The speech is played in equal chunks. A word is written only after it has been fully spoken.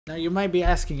Now you might be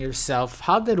asking yourself,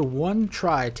 how did one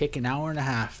try take an hour and a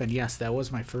half? And yes, that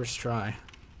was my first try.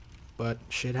 But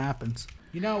shit happens.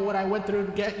 You know what I went through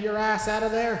to get your ass out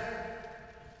of there?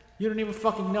 You don't even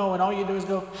fucking know, and all you do is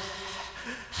go...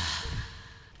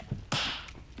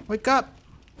 Wake up!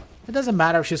 It doesn't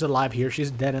matter if she's alive here,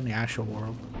 she's dead in the actual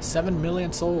world. 7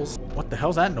 million souls. What the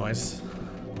hell's that noise?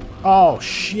 Oh,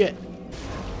 shit.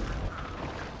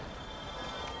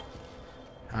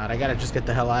 Alright, I gotta just get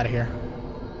the hell out of here.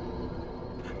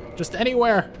 Just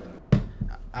anywhere.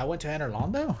 I went to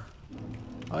Orlando?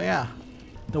 Oh yeah.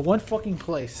 The one fucking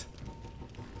place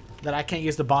that I can't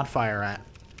use the bonfire at.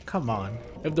 Come on.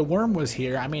 If the worm was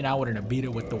here, I mean, I wouldn't have beat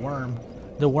it with the worm.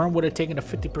 The worm would have taken a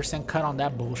 50% cut on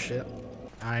that bullshit.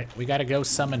 Alright, we gotta go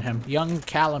summon him. Young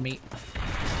Calamite.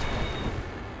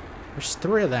 There's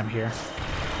 3 of them here.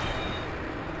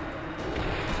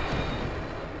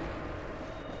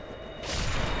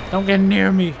 Don't get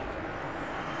near me,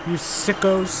 you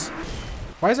sickos.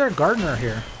 Why is there a gardener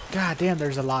here? God damn,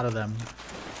 there's a lot of them.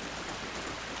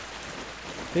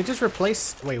 They just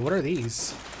replaced... Wait, what are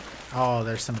these? Oh,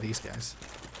 there's some of these guys.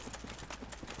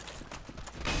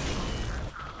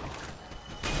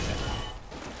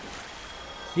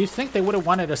 You'd think they would have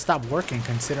wanted to stop working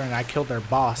considering I killed their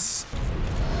boss.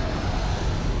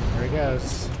 There he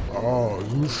goes. Oh,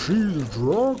 you see the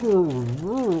dragon.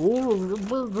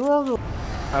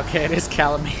 Okay, it is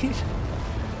Calamite.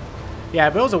 Yeah,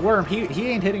 if it was a worm, he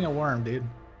ain't hitting a worm, dude.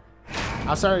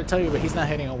 I'm sorry to tell you, but he's not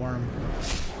hitting a worm.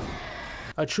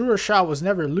 A truer shot was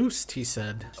never loosed, he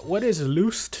said. What is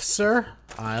loosed, sir?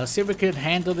 Alright, let's see if we can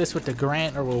handle this with the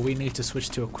Grant, or will we need to switch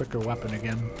to a quicker weapon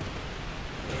again?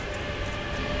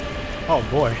 Oh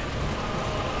boy.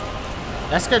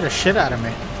 That scared the shit out of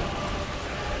me.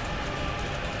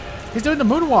 He's doing the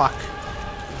moonwalk.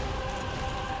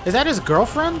 Is that his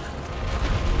girlfriend?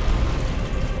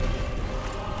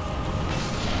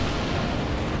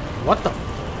 What the?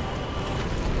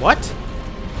 What?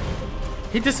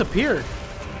 He disappeared.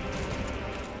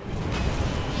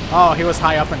 Oh, he was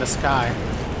high up in the sky.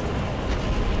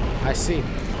 I see.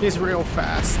 He's real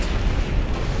fast.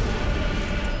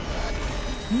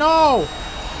 No!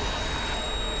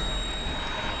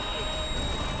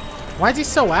 Why is he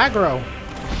so aggro?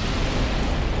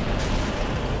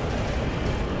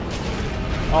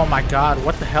 Oh my god,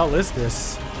 what the hell is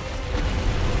this?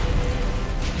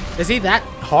 Is he that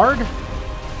hard?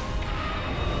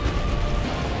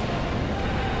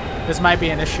 This might be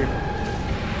an issue.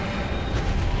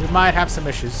 We might have some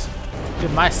issues.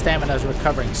 Dude, my stamina is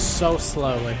recovering so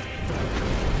slowly.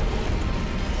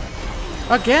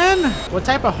 Again? What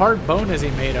type of hard bone is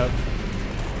he made of?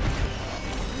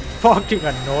 Fucking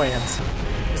annoyance.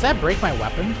 Does that break my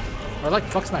weapon? Or like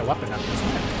fucks my weapon up, doesn't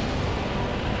it?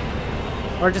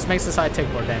 Or it just makes the side take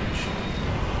more damage.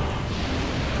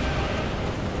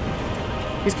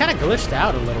 He's kind of glitched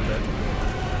out a little bit.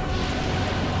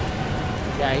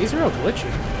 Yeah, he's real glitchy.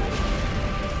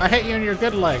 I hit you in your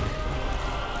good leg.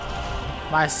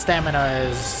 My stamina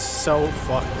is so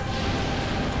fucked.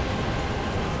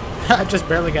 I just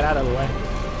barely get out of the way.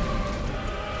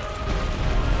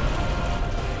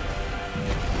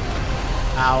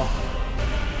 Ow.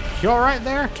 You alright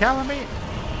there, Calamite?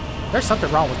 There's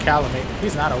something wrong with Calamite.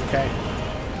 He's not okay.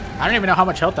 I don't even know how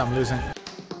much health I'm losing.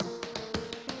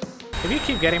 If you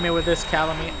keep getting me with this,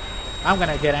 Calamite, I'm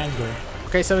gonna get angry.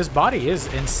 Okay, so his body is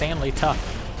insanely tough.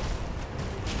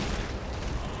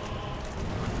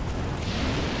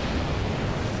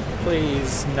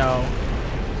 Please, no.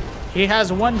 He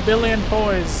has 1 billion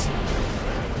poise.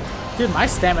 Dude, my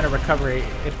stamina recovery,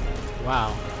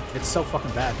 wow. It's so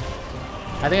fucking bad.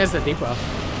 I think it's the debuff.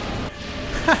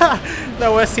 The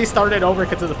OST started over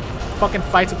because the fucking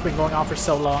fights have been going on for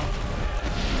so long.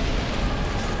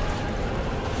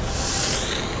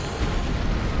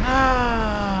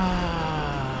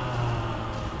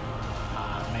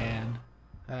 Ah, man.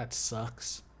 That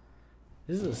sucks.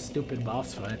 This is a stupid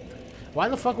boss fight. Why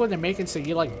the fuck would they make it so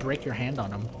you like break your hand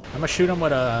on him? I'm gonna shoot him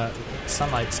with a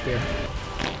sunlight spear.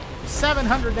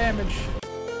 700 damage.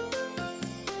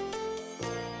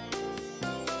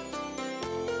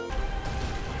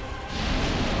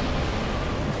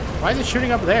 Why is it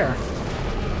shooting up there?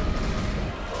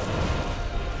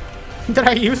 Did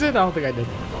I use it? I don't think I did.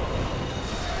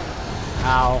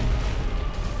 Ow.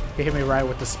 He hit me right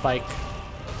with the spike.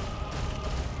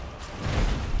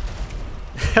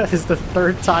 That is the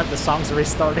 3rd time the song's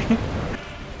restarting.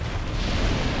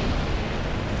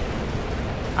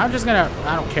 I'm just gonna...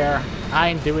 I don't care. I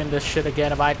ain't doing this shit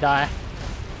again if I die.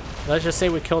 Let's just say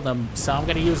we killed him, so I'm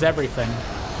gonna use everything.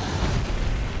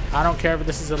 I don't care if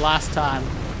this is the last time.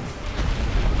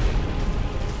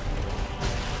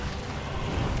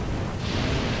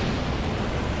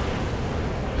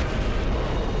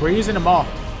 We're using them all.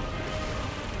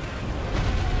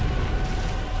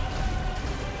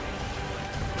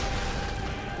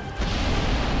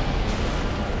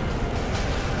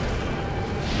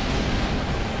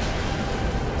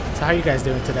 So how you guys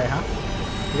doing today, huh?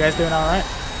 You guys doing all right?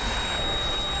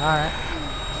 All right.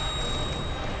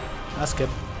 That's good.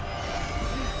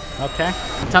 Okay.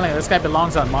 I'm telling you, this guy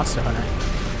belongs on Monster Hunter.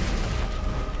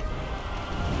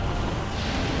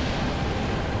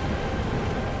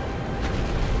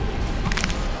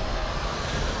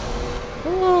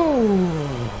 Ooh,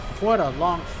 what a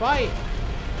long fight.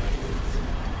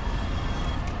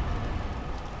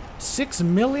 6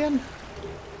 million?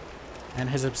 And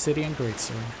his obsidian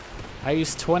greatsword. I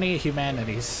used 20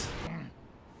 humanities.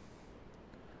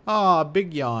 Aw,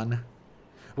 big yawn.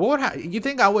 What would you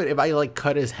think I would if I like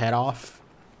cut his head off?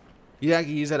 You think I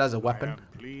could use it as a weapon?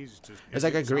 It's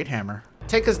like a great hammer.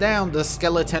 Take us down, the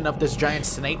skeleton of this giant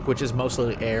snake, which is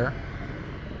mostly air.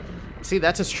 See,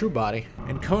 that's his true body.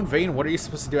 In Cone Vein, what are you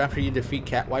supposed to do after you defeat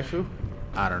Cat Waifu?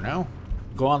 I don't know.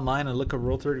 Go online and look at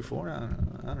Rule 34? I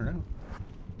don't know.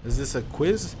 Is this a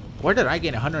quiz? Where did I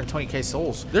gain 120k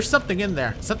souls? There's something in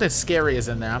there. Something scary is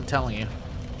in there, I'm telling you.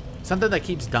 Something that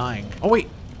keeps dying. Oh, wait.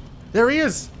 There he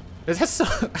is. Is that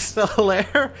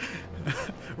Solaire?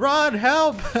 Run,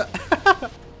 help!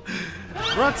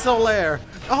 Run, Solaire.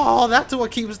 Oh, that's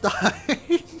what keeps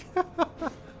dying.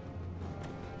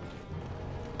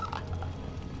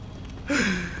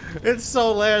 It's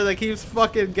Solaire that keeps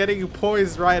fucking getting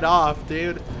poised right off,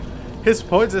 dude. His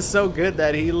poise is so good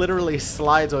that he literally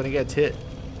slides when he gets hit.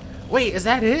 Wait, is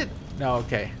that it? No,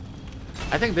 okay.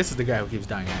 I think this is the guy who keeps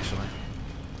dying, actually.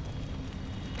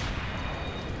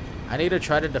 I need to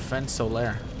try to defend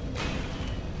Solaire.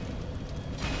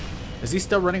 Is he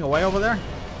still running away over there?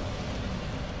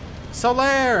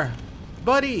 Solaire!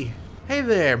 Buddy! Hey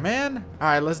there, man!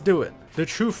 Alright, let's do it. The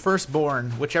true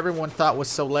firstborn, which everyone thought was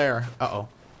Solaire. Uh-oh.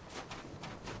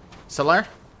 Solaire?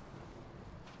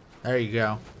 There you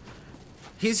go.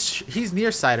 He's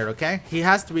nearsighted, okay? He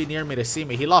has to be near me to see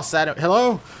me. He lost sight of—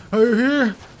 Hello? Are you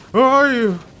here? Where are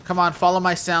you? Come on, follow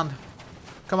my sound.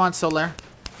 Come on, Solaire.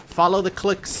 Follow the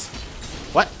clicks.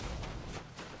 What?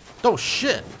 Oh,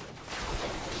 shit.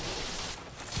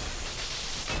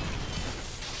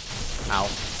 Ow.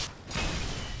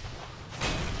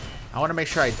 I want to make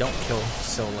sure I don't kill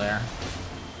Solaire.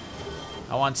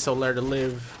 I want Solaire to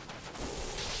live.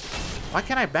 Why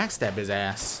can't I backstab his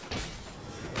ass?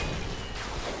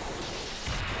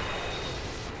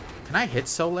 Can I hit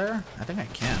Solaire? I think I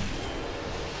can.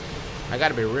 I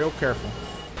gotta be real careful.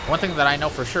 One thing that I know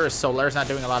for sure is Solaire's not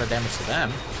doing a lot of damage to them.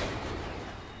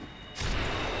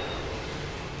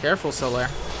 Careful, Solaire.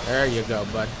 There you go,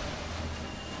 bud.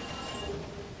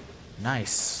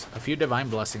 Nice. A few divine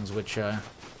blessings, which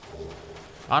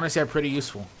honestly are pretty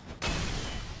useful.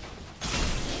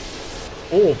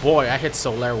 Oh boy, I hit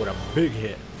Solaire with a big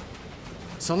hit.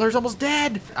 Solaire's almost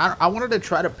dead! I wanted to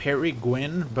try to parry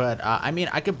Gwyn, but I mean,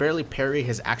 I could barely parry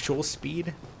his actual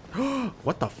speed.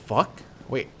 What the fuck?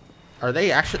 Wait, are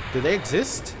they actually— do they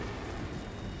exist?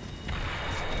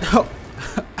 Oh,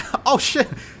 oh shit!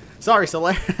 Sorry,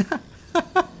 Solaire.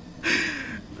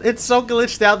 It's so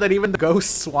glitched out that even the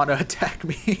ghosts want to attack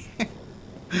me.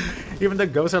 Even the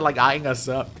ghosts are like eyeing us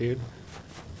up, dude.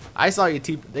 I saw you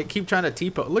they keep trying to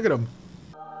T-pose. Look at him.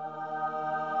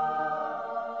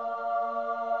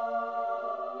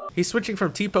 He's switching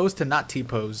from T-pose to not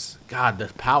T-pose. God, the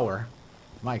power.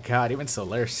 My God, even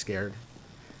Solaire's scared.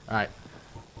 Alright.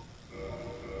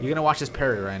 You're gonna watch this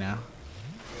parry right now.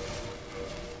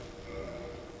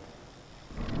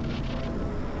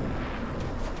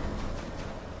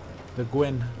 The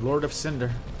Gwyn, Lord of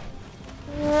Cinder.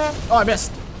 Oh, I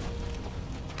missed.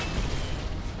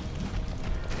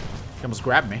 He almost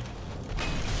grabbed me.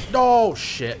 Oh,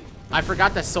 shit. I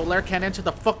forgot that Solaire can't enter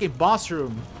the fucking boss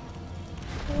room.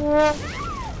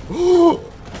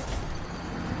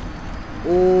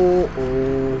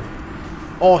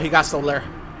 Oh, he got Solaire.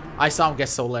 I saw him get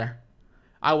Solaire.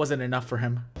 I wasn't enough for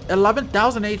him.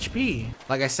 11,000 HP.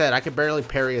 Like I said, I could barely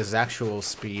parry his actual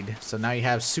speed. So now you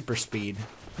have super speed.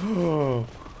 The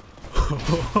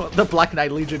Black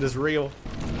Knight Legion is real.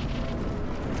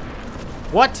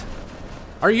 What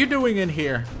are you doing in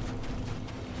here?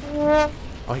 Oh,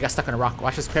 he got stuck in a rock.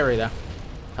 Watch his parry though.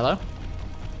 Hello?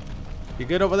 You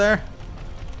good over there?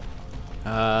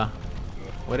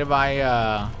 What if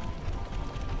I,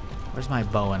 where's my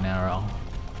bow and arrow?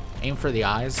 Aim for the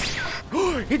eyes.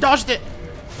 He dodged it!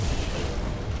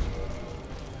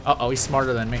 Uh-oh, he's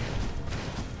smarter than me.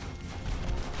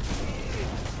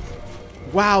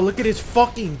 Wow, look at his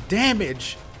fucking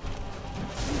damage!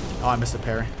 Oh, I missed the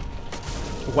parry.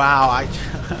 Wow, I...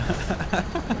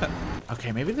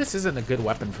 Okay, maybe this isn't a good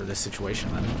weapon for this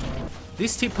situation then.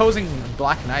 These T-posing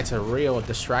Black Knights are real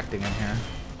distracting in here.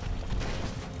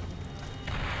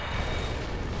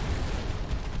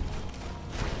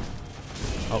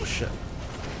 Oh shit.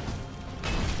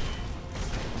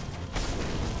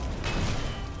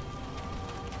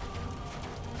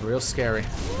 Real scary.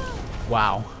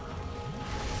 Wow.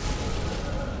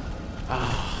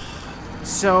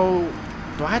 So,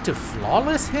 do I have to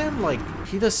flawless him? Like,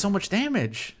 he does so much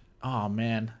damage. Oh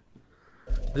man.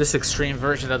 This extreme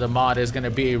version of the mod is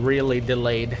gonna be really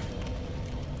delayed.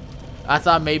 I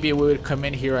thought maybe we would come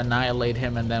in here, annihilate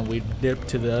him, and then we'd dip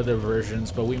to the other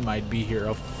versions, but we might be here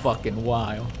a fucking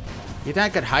while. You think I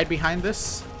could hide behind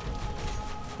this?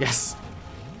 Yes.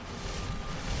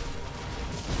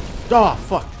 Oh,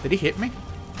 fuck. Did he hit me?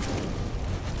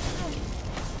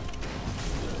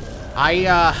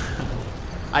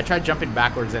 I tried jumping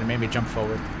backwards and it made me jump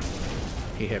forward.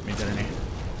 He hit me, didn't he?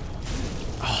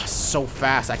 Oh, so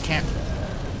fast. I can't...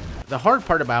 The hard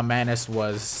part about Manus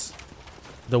was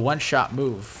the one-shot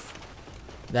move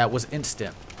that was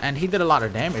instant. And he did a lot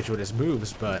of damage with his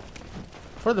moves, but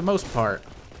for the most part,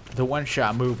 the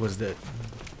one-shot move was the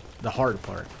hard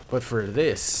part. But for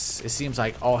this, it seems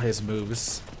like all his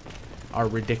moves are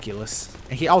ridiculous.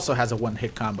 And he also has a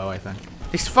one-hit combo, I think.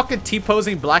 These fucking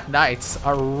T-posing Black Knights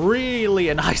are really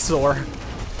an eyesore.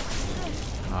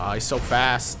 Oh, he's so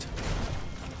fast.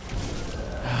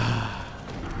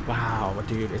 Wow,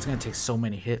 dude, it's gonna take so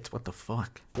many hits. What the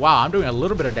fuck? Wow, I'm doing a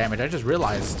little bit of damage. I just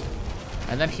realized.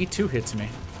 And then he too hits me.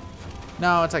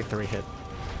 No, it's like 3 hit.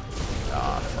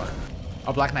 Oh, fuck.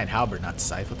 Oh, Black Knight Halberd, not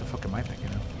Scythe. What the fuck am I thinking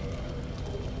of?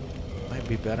 Might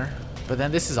be better. But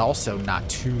then this is also not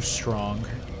too strong.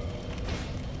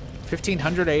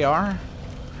 1500 AR?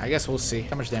 I guess we'll see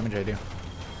how much damage I do.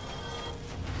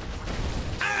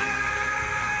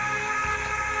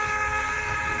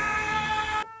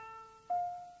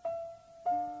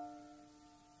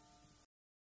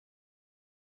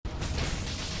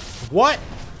 What?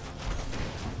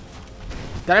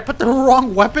 Did I put the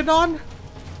wrong weapon on?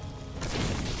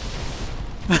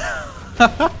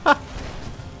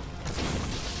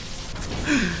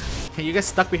 Can you get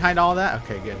stuck behind all that?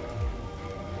 Okay, good.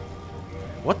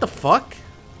 What the fuck?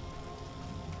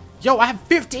 Yo, I have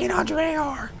 1500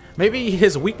 AR! Maybe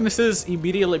his weaknesses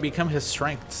immediately become his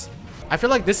strengths. I feel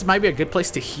like this might be a good place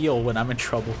to heal when I'm in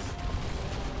trouble.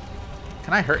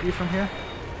 Can I hurt you from here?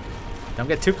 Don't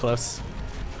get too close.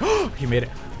 He made it.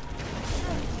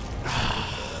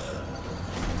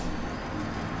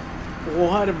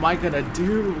 What am I gonna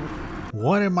do?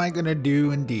 What am I gonna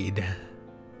do indeed?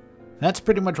 That's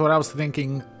pretty much what I was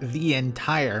thinking the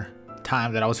entire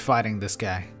time that I was fighting this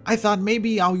guy. I thought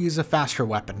maybe I'll use a faster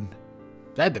weapon.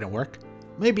 That didn't work.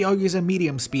 Maybe I'll use a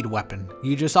medium speed weapon.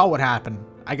 You just saw what happened.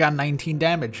 I got 19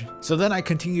 damage. So then I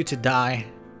continued to die,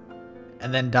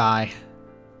 and then die,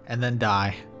 and then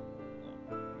die.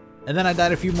 And then I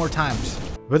died a few more times.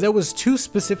 But there was 2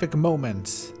 specific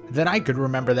moments that I could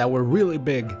remember that were really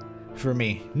big for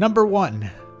me. Number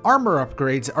 1, armor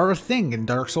upgrades are a thing in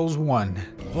Dark Souls 1.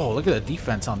 Whoa, look at the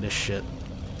defense on this shit.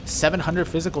 700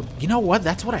 physical. You know what?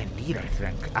 That's what I need, I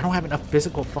think. I don't have enough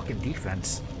physical fucking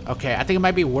defense. Okay, I think it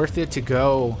might be worth it to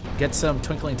go get some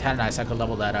Twinkling Tannite so I could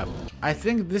level that up. I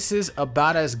think this is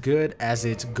about as good as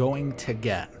it's going to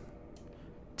get.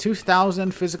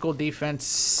 2000 physical defense,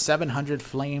 700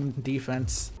 flame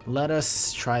defense. Let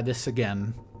us try this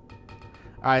again.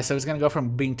 Alright, so it's gonna go from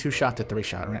being 2-shot to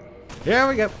 3-shot, right? Here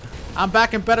we go. I'm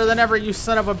back and better than ever, you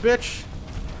son of a bitch.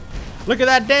 Look at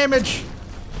that damage.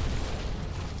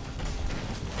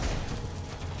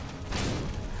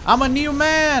 I'm a new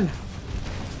man.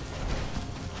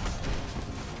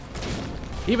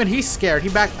 Even he's scared. He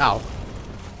backed out.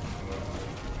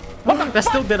 Oh, that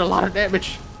still did a lot of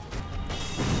damage.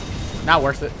 Not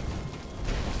worth it.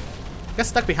 Get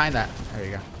stuck behind that. There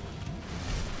you go.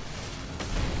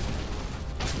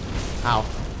 Ow.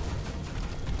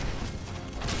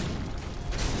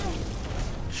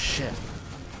 Shit.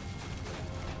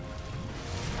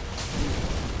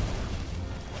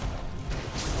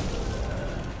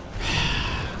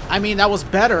 I mean, that was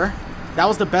better. That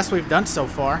was the best we've done so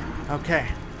far. Okay.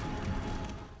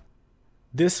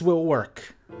 This will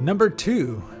work. Number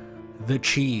 2, the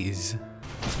cheese.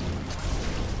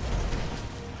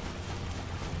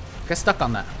 Get stuck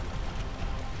on that.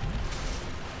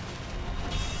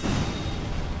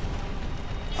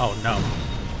 Oh no.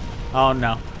 Oh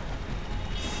no.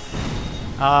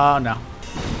 Oh no.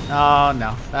 Oh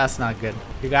no. That's not good.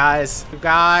 You guys. You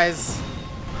guys.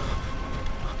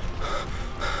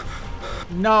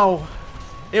 No.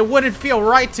 It wouldn't feel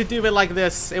right to do it like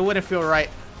this. It wouldn't feel right.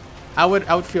 I would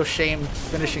feel shame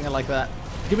finishing it like that.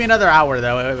 Give me another hour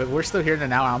though. If we're still here in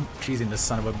an hour, I'm cheesing this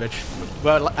son of a bitch.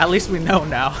 But at least we know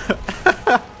now.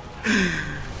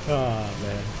 Oh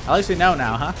man. At least we know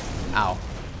now, huh? Ow.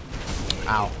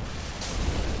 Ow.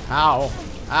 Ow.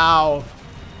 Ow.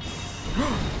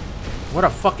 What a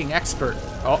fucking expert.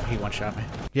 Oh, he one-shot me.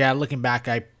 Yeah, looking back,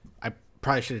 I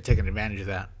probably should have taken advantage of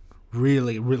that.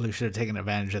 Really should have taken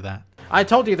advantage of that. I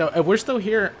told you though, if we're still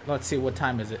here, let's see, what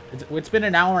time is it? It's been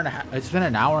an hour and a half. It's been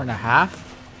an hour and a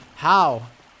half? How?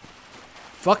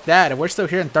 Fuck that. If we're still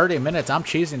here in 30 minutes, I'm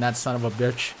cheesing that son of a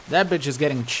bitch. That bitch is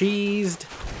getting cheesed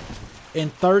in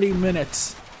 30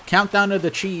 minutes. Countdown to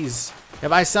the cheese.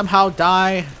 If I somehow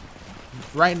die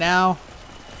right now,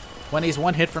 when he's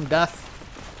one hit from death,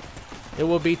 it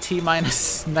will be T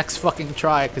minus next fucking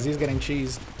try because he's getting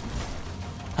cheesed.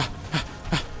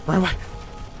 Run away.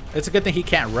 It's a good thing he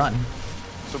can't run.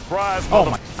 Surprise! Oh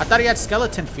my! I thought he had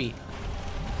skeleton feet.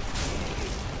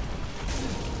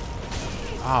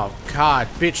 Oh god,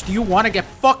 bitch! Do you want to get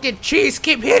fucking cheese?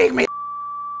 Keep hitting me!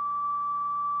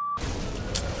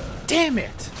 Damn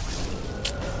it!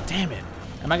 Damn it!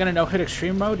 Am I gonna no-hit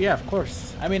extreme mode? Yeah, of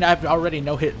course. I mean, I've already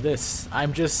no-hit this.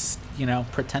 I'm just, you know,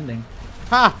 pretending.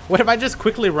 Ha! What if I just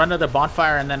quickly run to the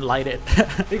bonfire and then light it?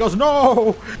 He goes,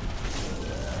 no!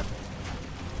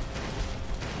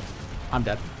 I'm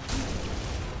dead.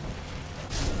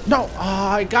 No!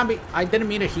 Oh, it got me. I didn't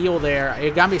mean to heal there.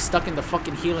 It got me stuck in the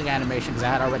fucking healing animation because I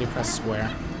had already pressed square.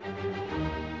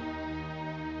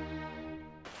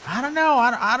 I don't know.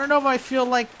 I don't know if I feel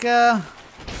like, I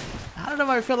don't know if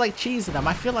I feel like cheesing them.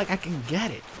 I feel like I can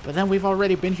get it. But then we've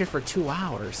already been here for 2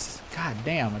 hours. God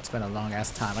damn, it's been a long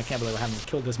ass time. I can't believe I haven't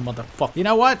killed this motherfucker. You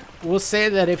know what? We'll say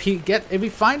that if he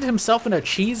finds himself in a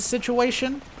cheese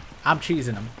situation, I'm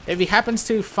cheesing him. If he happens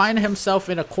to find himself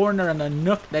in a corner in a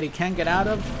nook that he can't get out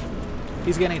of,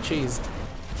 he's getting cheesed.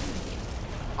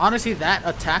 Honestly, that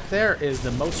attack there is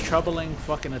the most troubling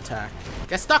fucking attack.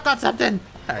 Get stuck on something!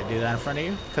 I do that in front of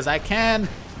you, because I can.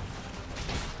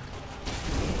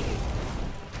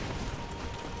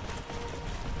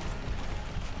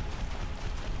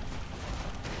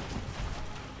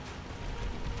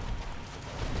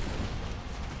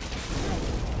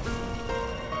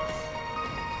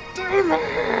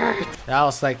 That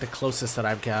was like the closest that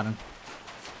I've gotten.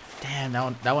 Damn,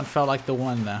 that one felt like the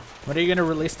one though. When are you gonna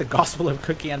release the Gospel of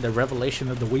Cookie and the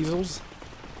Revelation of the Weasels?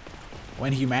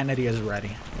 When humanity is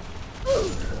ready.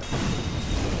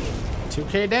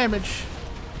 2k damage.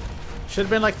 Should have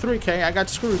been like 3k. I got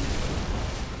screwed.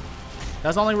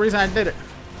 That's the only reason I did it.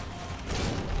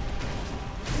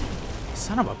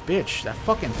 Son of a bitch. That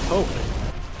fucking poke.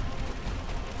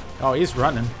 Oh, he's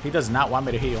running. He does not want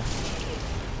me to heal.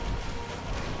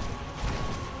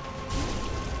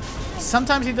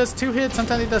 Sometimes he does 2 hits,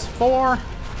 sometimes he does 4.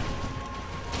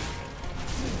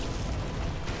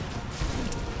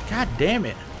 God damn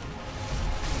it.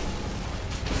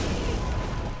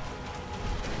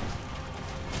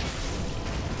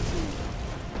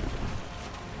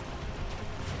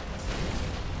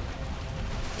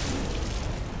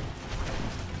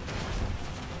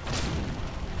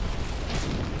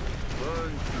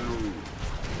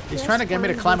 He's trying to get me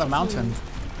to climb a mountain.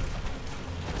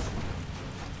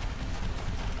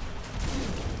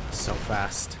 So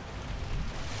fast.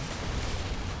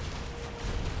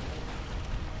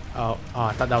 Oh,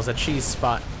 I thought that was a cheese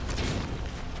spot.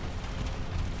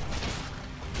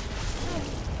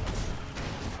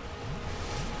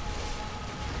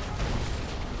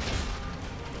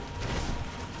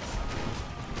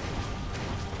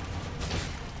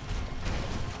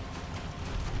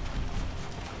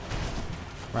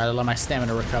 Right, I'll let my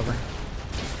stamina recover.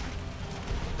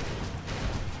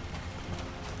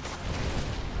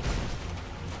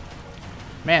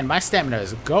 Man, my stamina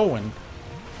is going.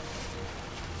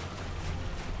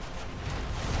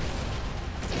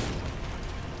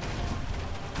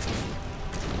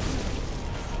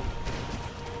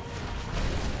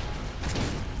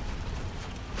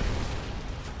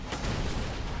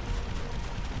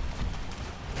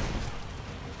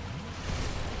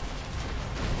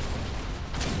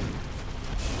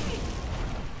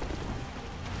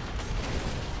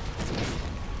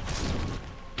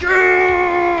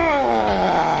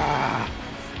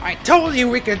 I told you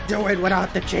we could do it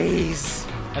without the cheese.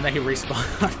 And then he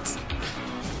respawns.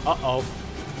 Uh-oh.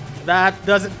 That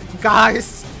doesn't...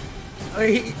 Guys!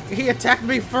 He attacked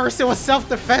me first. It was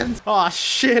self-defense. Oh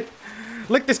shit.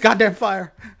 Lick this goddamn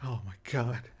fire. Oh my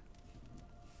god.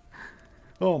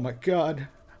 Oh my god.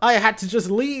 I had to just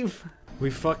leave. We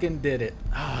fucking did it.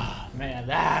 Oh man,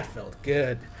 that felt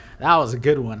good. That was a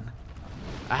good one.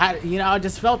 I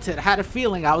just felt it. I had a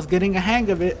feeling I was getting a hang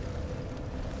of it.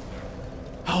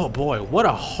 Oh boy, what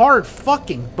a hard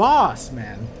fucking boss,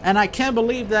 man. And I can't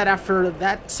believe that after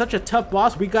that, such a tough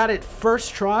boss, we got it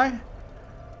first try.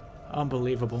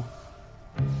 Unbelievable.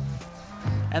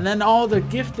 And then all the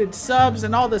gifted subs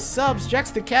and all the subs.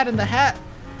 Jack's the Cat in the Hat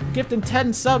gifting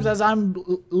 10 subs as I'm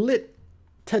lit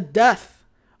to death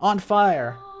on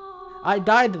fire. I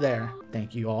died there.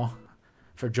 Thank you all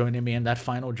for joining me in that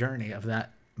final journey of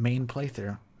that main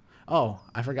playthrough. Oh,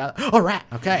 I forgot. Oh, rat.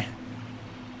 Okay.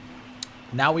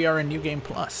 Now we are in New Game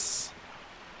Plus.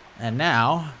 And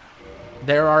now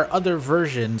there are other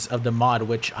versions of the mod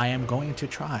which I am going to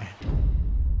try.